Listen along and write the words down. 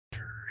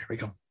we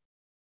go.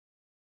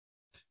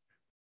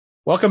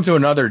 Welcome to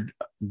another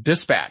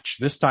dispatch,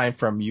 this time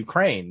from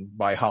Ukraine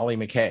by Hollie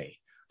McKay.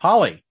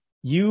 Hollie,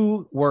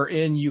 you were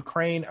in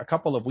Ukraine a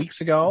couple of weeks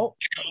ago,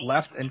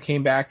 left and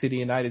came back to the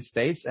United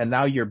States, and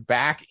now you're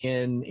back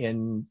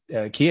in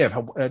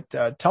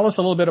Kyiv. Tell us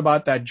a little bit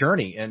about that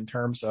journey in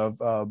terms of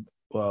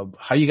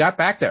how you got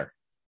back there.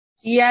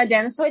 Yeah,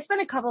 Dennis. So I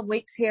spent a couple of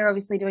weeks here,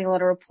 obviously doing a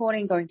lot of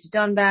reporting, going to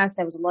Donbass.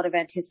 There was a lot of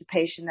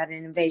anticipation that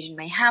an invasion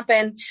may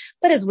happen.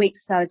 But as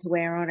weeks started to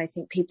wear on, I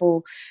think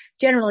people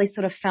generally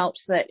sort of felt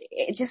that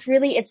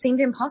it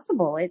seemed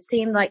impossible. It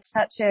seemed like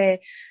such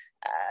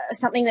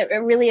something that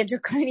really a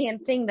draconian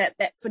thing that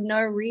for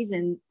no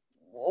reason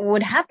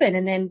would happen.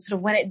 And then sort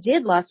of when it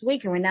did last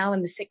week, and we're now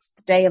in the 6th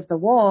day of the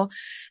war,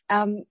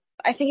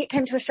 I think it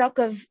came to a shock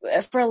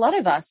for a lot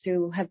of us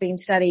who have been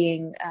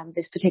studying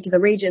this particular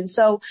region.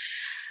 So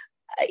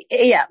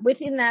yeah,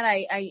 within that,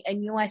 I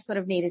knew I sort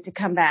of needed to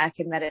come back,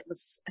 and that it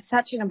was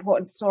such an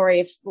important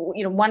story.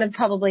 One of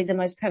probably the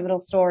most pivotal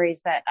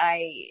stories that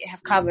I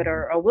have covered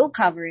or will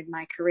cover in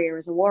my career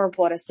as a war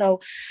reporter.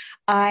 So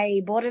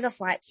I boarded a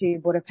flight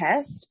to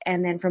Budapest,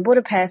 and then from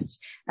Budapest,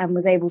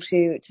 was able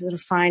to sort of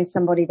find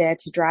somebody there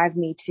to drive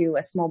me to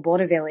a small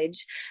border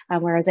village,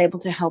 where I was able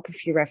to help a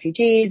few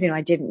refugees. I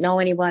didn't know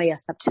anybody. I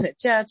slept in a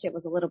church. It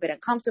was a little bit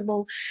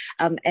uncomfortable.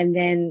 And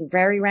then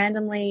very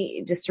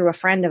randomly, just through a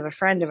friend of a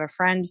friend of a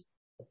friend,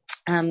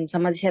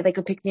 somebody said they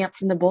could pick me up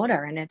from the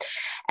border,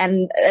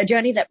 and a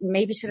journey that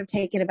maybe should have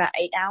taken about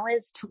 8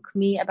 hours took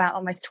me about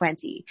almost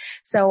 20.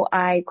 So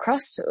I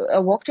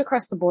walked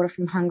across the border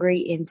from Hungary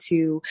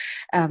into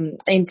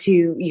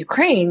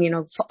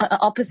Ukraine,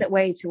 opposite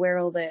way to where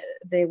all the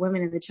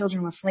women and the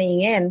children were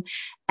fleeing in,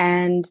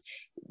 and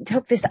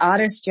took this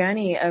artist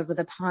journey over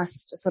the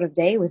past sort of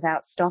day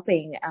without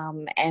stopping.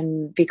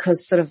 And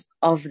because sort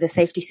of the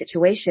safety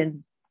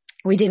situation,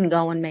 we didn't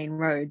go on main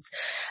roads,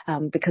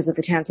 because of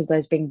the chance of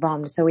those being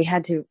bombed. So we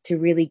had to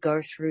really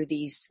go through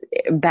these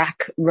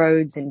back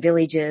roads and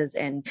villages,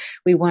 and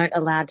we weren't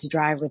allowed to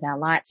drive with our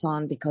lights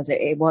on because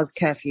it was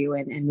curfew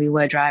and we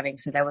were driving.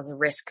 So there was a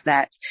risk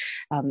that,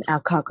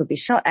 our car could be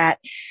shot at.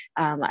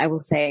 I will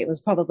say it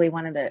was probably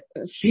one of the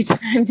few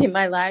times in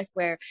my life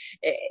where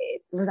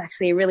it was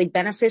actually really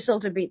beneficial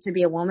to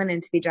be a woman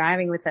and to be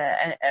driving with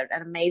an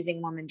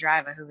amazing woman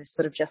driver who was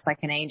sort of just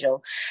like an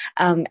angel.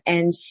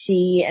 And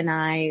she and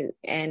I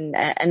and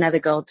another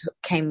girl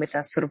came with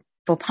us sort of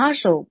for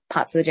partial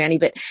parts of the journey,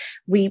 but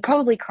we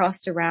probably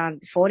crossed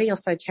around 40 or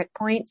so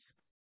checkpoints.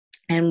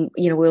 And,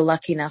 we were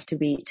lucky enough to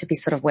be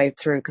sort of waved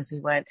through because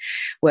we weren't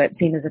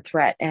seen as a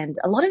threat. And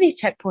a lot of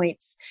these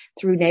checkpoints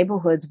through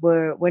neighborhoods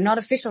were not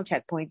official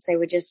checkpoints. They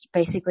were just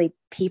basically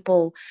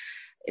people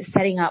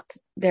setting up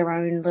their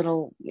own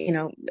little,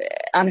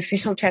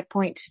 unofficial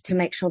checkpoint to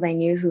make sure they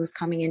knew who was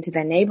coming into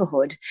their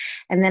neighborhood.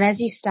 And then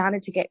as you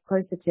started to get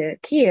closer to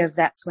Kyiv,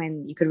 that's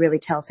when you could really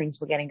tell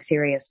things were getting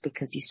serious,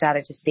 because you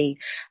started to see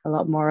a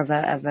lot more of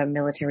a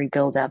military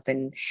buildup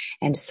and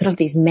sort of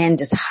these men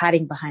just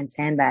hiding behind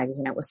sandbags,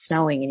 and it was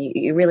snowing and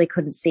you really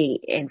couldn't see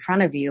in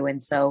front of you.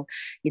 And so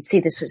you'd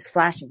see this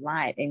flash of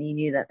light and you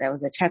knew that there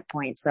was a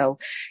checkpoint. So,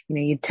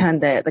 you'd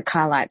turn the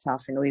car lights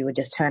off and we would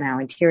just turn our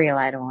interior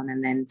light on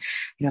and then,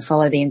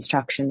 follow the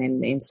instruction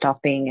in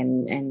stopping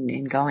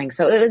and going.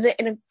 So it was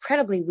an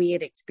incredibly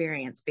weird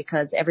experience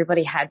because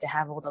everybody had to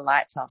have all the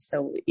lights off.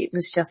 So it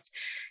was just,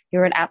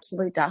 you're in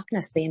absolute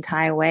darkness the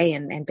entire way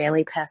and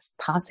barely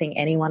passing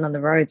anyone on the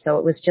road. So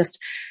it was just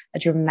a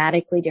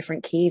dramatically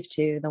different Kyiv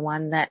to the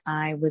one that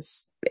I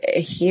was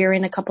here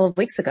in a couple of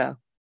weeks ago.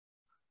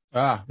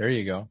 Ah, there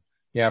you go.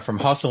 Yeah. From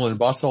hustle and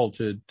bustle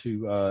to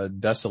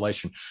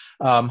desolation.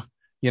 I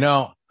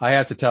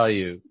have to tell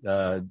you,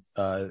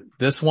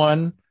 this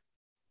one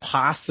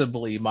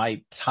possibly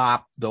might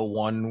top the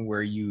one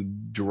where you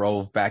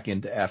drove back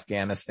into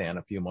Afghanistan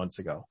a few months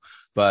ago.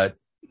 But,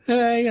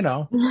 yeah.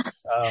 I'm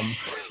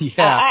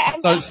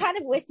kind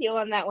of with you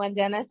on that one,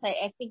 Dennis.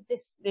 I think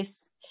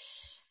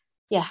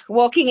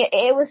walking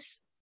it was,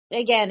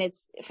 again,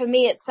 for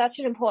me, it's such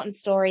an important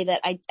story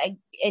that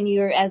and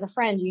you're, as a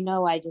friend,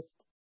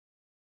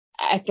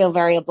 I feel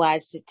very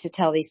obliged to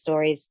tell these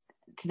stories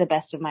to the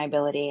best of my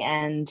ability.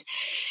 And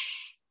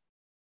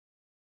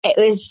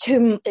it's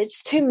too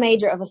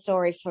major of a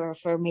story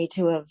for me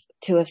to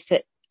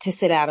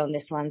sit out on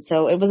this one.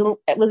 So it was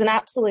an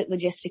absolute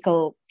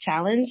logistical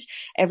challenge.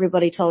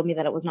 Everybody told me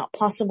that it was not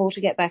possible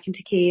to get back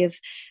into Kyiv.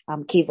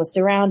 Kyiv was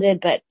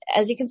surrounded, but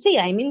as you can see,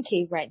 I'm in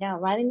Kyiv right now,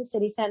 right in the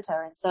city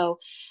center. And so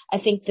I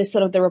think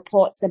the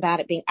reports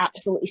about it being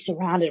absolutely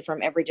surrounded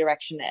from every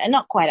direction are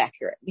not quite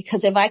accurate,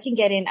 because if I can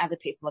get in, other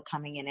people are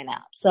coming in and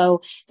out.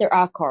 So there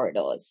are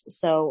corridors.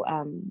 So,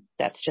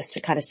 that's just to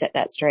kind of set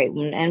that straight.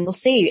 And we'll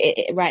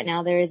see. Right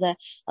now there is a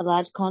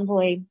large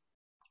convoy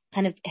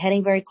kind of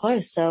heading very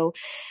close. So,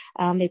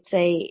 it's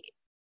a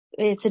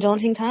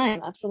daunting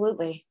time.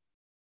 Absolutely.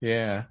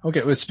 Yeah.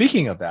 Okay. Well,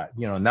 speaking of that,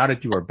 now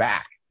that you are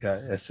back,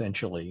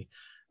 essentially,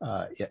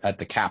 in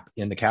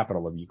the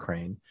capital of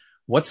Ukraine,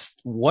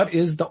 what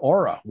is the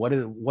aura? What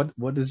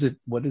does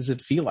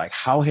it feel like?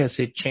 How has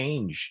it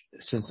changed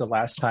since the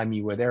last time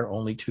you were there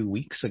only 2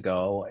 weeks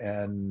ago?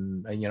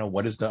 And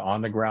what is the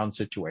on the ground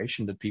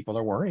situation that people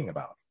are worrying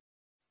about?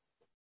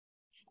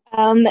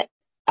 I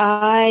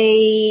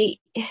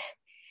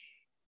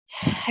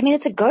mean,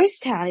 it's a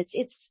ghost town.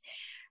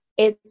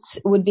 It's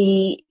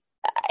really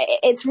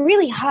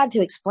hard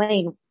to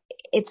explain.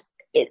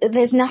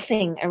 There's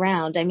nothing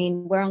around. I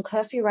mean, we're on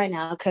curfew right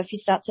now. Curfew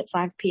starts at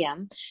 5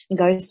 p.m. and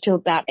goes to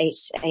about 8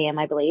 a.m.,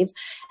 I believe.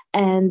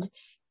 And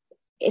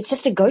it's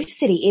just a ghost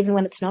city, even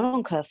when it's not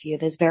on curfew.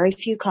 There's very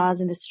few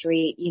cars in the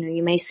street.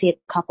 You may see a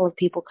couple of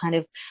people kind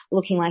of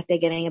looking like they're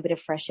getting a bit of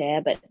fresh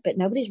air, but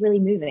nobody's really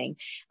moving.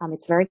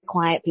 It's very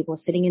quiet. People are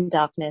sitting in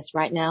darkness.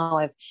 Right now,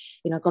 I've,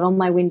 got all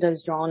my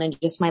windows drawn and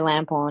just my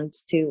lamp on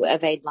to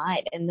evade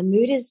light. And the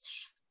mood is,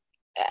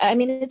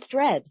 it's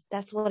dread.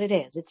 That's what it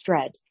is. It's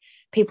dread.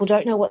 People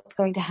don't know what's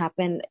going to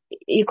happen.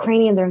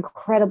 Ukrainians are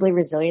incredibly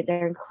resilient.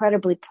 They're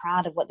incredibly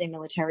proud of what their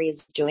military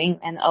is doing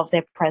and of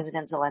their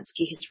president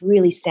Zelensky, who's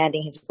really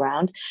standing his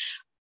ground.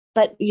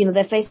 But,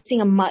 they're facing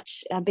a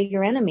much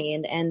bigger enemy.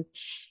 And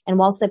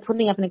whilst they're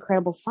putting up an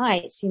incredible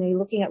fight, you're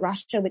looking at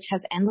Russia, which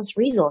has endless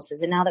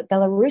resources. And now that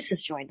Belarus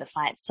has joined the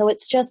fight. So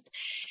it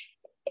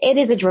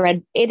is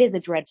a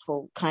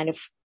dreadful kind of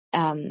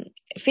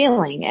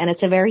feeling. And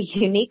it's a very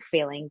unique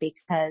feeling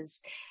because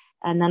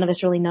none of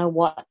us really know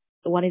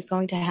what is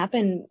going to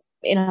happen,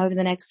 over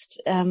the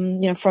next,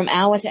 from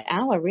hour to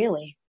hour,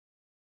 really.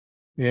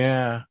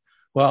 Yeah.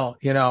 Well,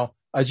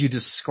 as you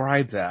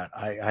describe that,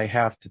 I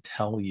have to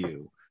tell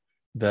you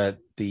that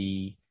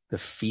the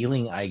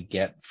feeling I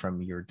get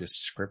from your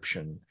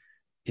description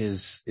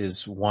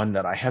is one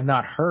that I have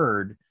not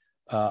heard,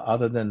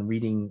 other than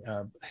reading,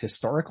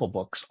 historical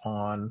books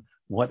on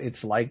what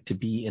it's like to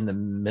be in the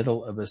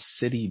middle of a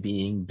city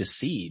being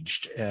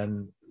besieged.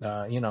 And,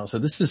 so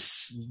this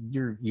is,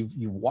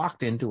 you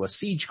walked into a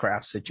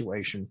siegecraft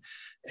situation.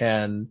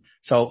 And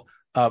so,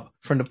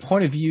 from the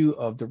point of view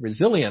of the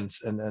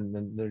resilience and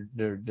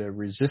the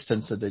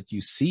resistance that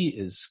you see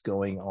is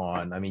going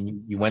on. I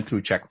mean, you went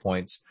through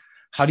checkpoints.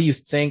 How do you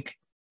think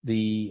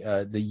the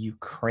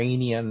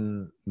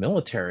Ukrainian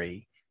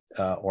military,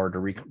 or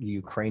the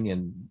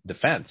Ukrainian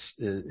defense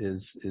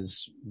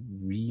is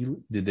real?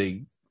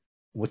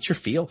 What's your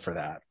feel for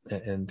that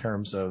in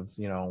terms of,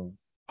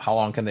 how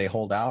long can they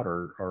hold out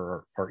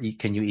or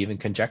can you even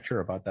conjecture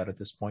about that at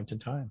this point in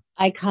time?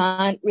 I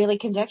can't really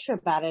conjecture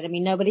about it. I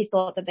mean, nobody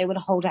thought that they would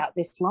hold out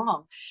this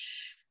long.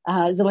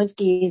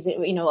 Zelensky is,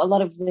 a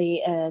lot of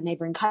the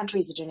neighboring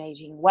countries are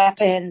donating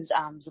weapons.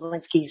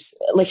 Zelensky's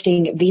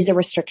lifting visa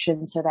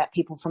restrictions so that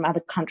people from other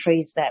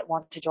countries that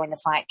want to join the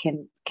fight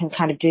can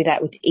kind of do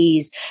that with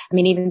ease. I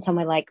mean, even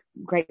somewhere like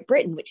Great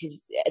Britain, which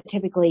is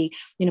typically,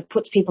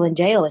 puts people in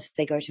jail if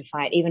they go to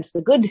fight, even for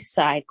the good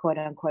side, quote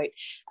unquote.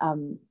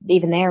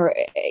 Even they're,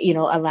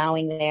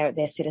 allowing their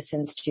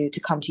citizens to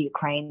come to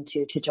Ukraine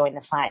to join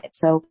the fight.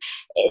 So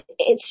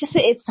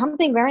it's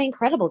something very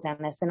incredible,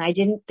 Dennis. And I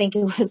didn't think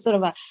it was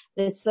sort of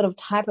this sort of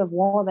type of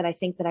war that I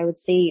think that I would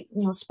see,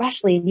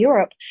 especially in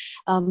Europe,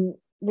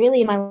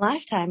 really in my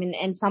lifetime,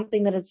 and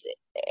something that is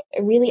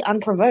really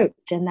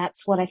unprovoked. And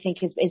that's what I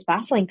think is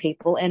baffling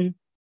people. And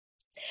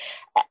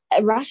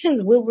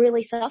Russians will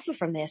really suffer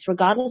from this,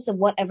 regardless of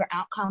whatever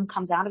outcome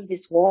comes out of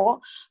this war.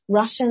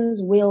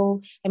 Russians will,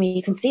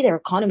 you can see their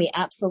economy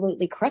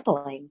absolutely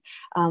crippling.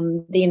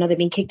 They've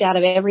been kicked out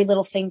of every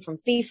little thing from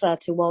FIFA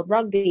to World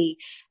Rugby.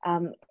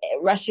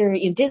 Russia,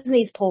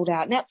 Disney's pulled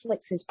out,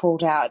 Netflix has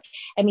pulled out.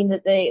 I mean,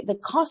 the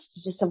cost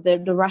just of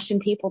the Russian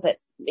people that,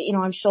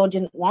 I'm sure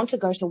didn't want to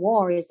go to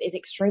war is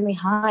extremely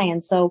high.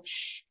 And so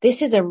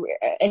this is a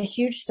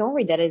huge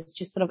story that is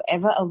just sort of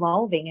ever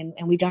evolving,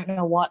 and we don't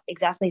know what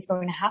exactly is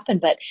going to happen.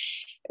 But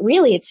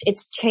really,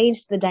 it's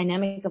changed the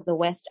dynamic of the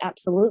West,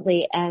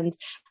 absolutely. And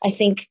I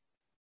think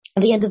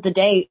at the end of the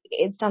day,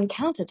 it's done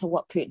counter to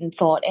what Putin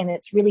thought, and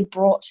it's really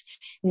brought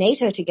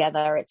NATO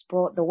together. It's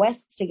brought the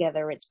West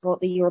together. It's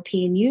brought the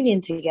European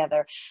Union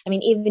together. I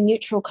mean, even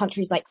neutral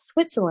countries like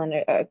Switzerland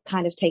are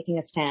kind of taking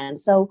a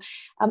stand. So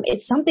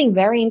it's something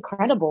very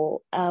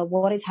incredible,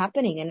 what is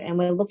happening, and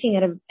we're looking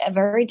at a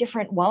very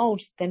different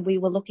world than we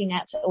were looking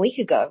at a week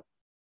ago.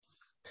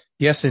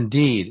 Yes,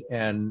 indeed.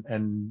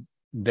 And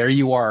there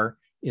you are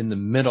in the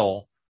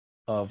middle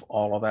of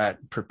all of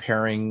that,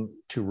 preparing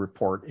to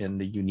report in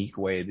the unique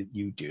way that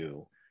you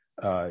do,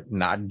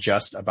 not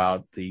just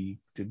about the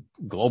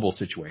global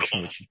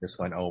situation, which you just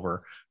went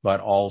over, but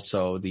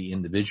also the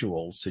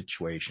individual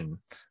situation.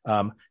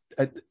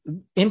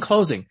 In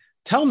closing,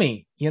 tell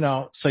me,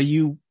 so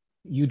you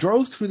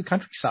drove through the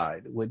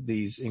countryside with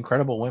these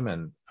incredible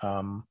women.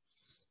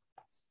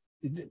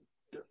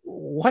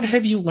 What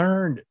have you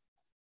learned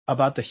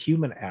about the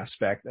human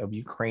aspect of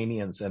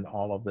Ukrainians and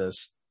all of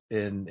this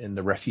in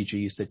the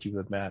refugees that you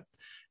have met?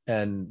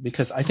 And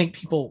because I think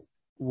people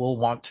will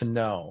want to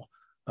know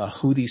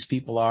who these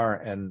people are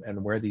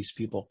and where these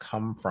people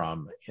come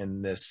from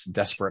in this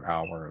desperate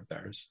hour of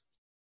theirs.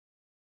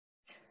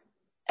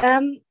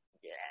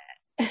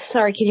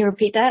 Sorry, can you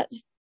repeat that?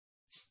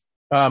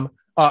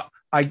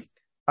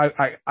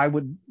 I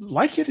would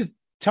like you to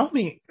tell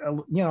me,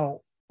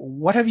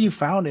 what have you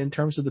found in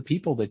terms of the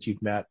people that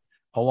you've met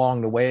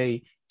along the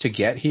way to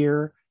get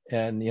here,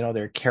 and,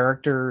 their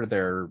character,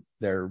 their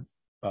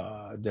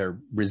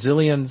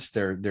resilience,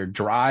 their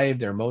drive,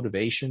 their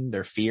motivation,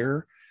 their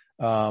fear.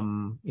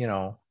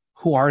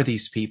 Who are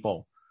these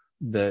people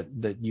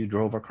that you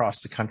drove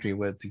across the country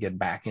with to get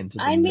back into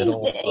the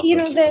middle of the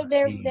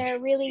siege? They're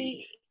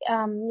really,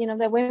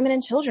 they're women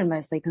and children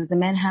mostly, because the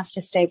men have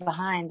to stay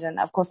behind. And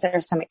of course there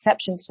are some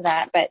exceptions to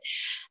that, but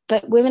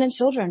women and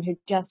children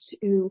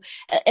and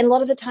a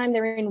lot of the time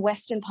they're in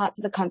western parts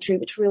of the country,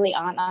 which really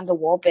aren't under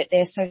war, but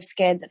they're so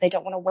scared that they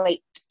don't want to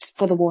wait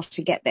for the war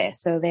to get there.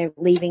 So they're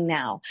leaving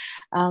now.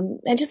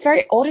 And just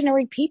very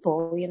ordinary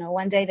people,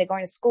 one day they're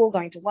going to school,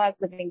 going to work,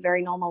 living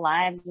very normal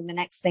lives. And the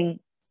next thing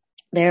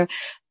they're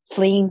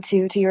fleeing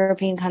to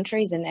European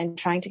countries and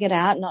trying to get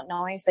out, not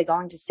knowing if they're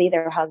going to see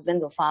their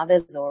husbands or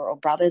fathers or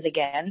brothers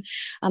again.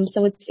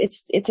 So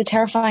it's a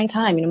terrifying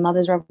time.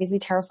 Mothers are obviously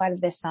terrified of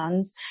their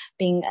sons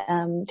being,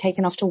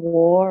 taken off to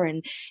war.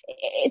 And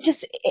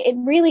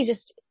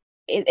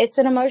it's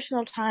an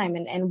emotional time,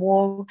 and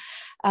war,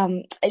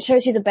 it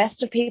shows you the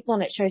best of people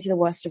and it shows you the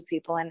worst of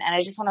people. And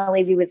I just want to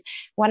leave you with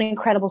one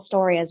incredible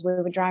story. As we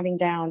were driving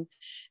down,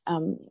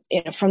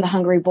 from the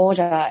Hungary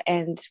border,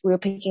 and we were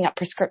picking up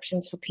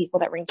prescriptions for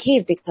people that were in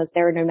Kyiv, because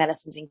there are no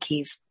medicines in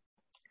Kyiv.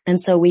 And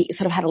so we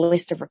sort of had a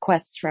list of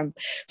requests from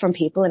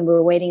people, and we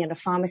were waiting at a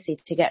pharmacy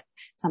to get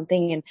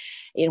something.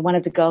 And, one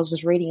of the girls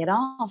was reading it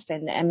off,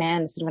 and a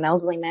man, sort of an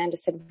elderly man,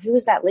 just said, "Who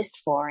is that list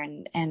for?"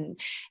 And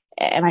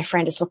my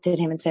friend just looked at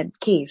him and said,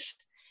 "Kyiv."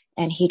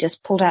 And he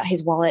just pulled out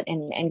his wallet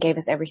and gave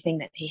us everything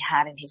that he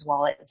had in his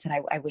wallet and said,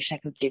 I wish I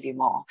could give you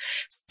more.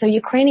 So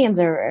Ukrainians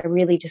are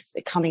really just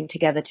coming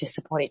together to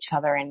support each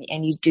other, and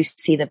you do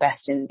see the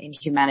best in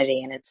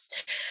humanity. And it's,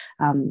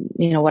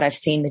 what I've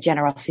seen, the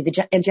generosity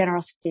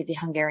of the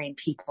Hungarian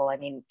people. I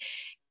mean,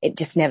 it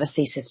just never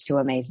ceases to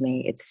amaze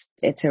me.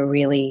 It's a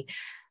really,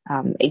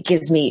 it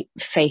gives me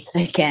faith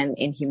again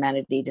in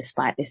humanity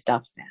despite this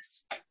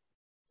darkness.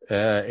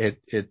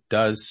 It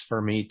does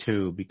for me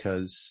too,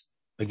 because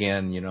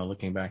again,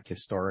 looking back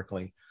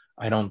historically,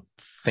 I don't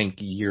think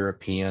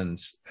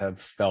Europeans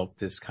have felt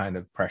this kind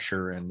of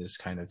pressure and this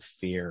kind of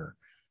fear,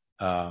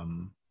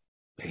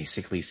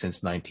 basically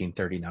since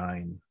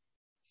 1939.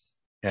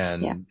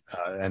 And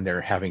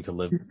they're having to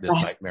live this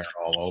nightmare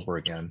all over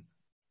again.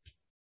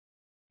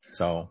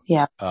 So,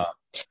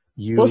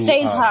 we'll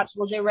stay in touch.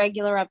 We'll do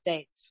regular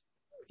updates.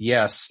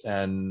 Yes.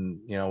 And,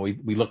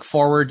 we look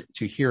forward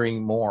to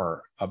hearing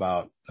more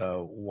about,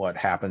 what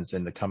happens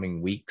in the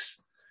coming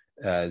weeks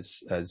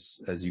as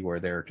you are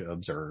there to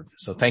observe.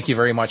 So thank you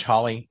very much,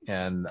 Hollie,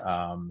 and,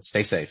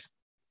 stay safe.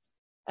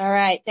 All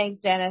right. Thanks,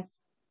 Dennis.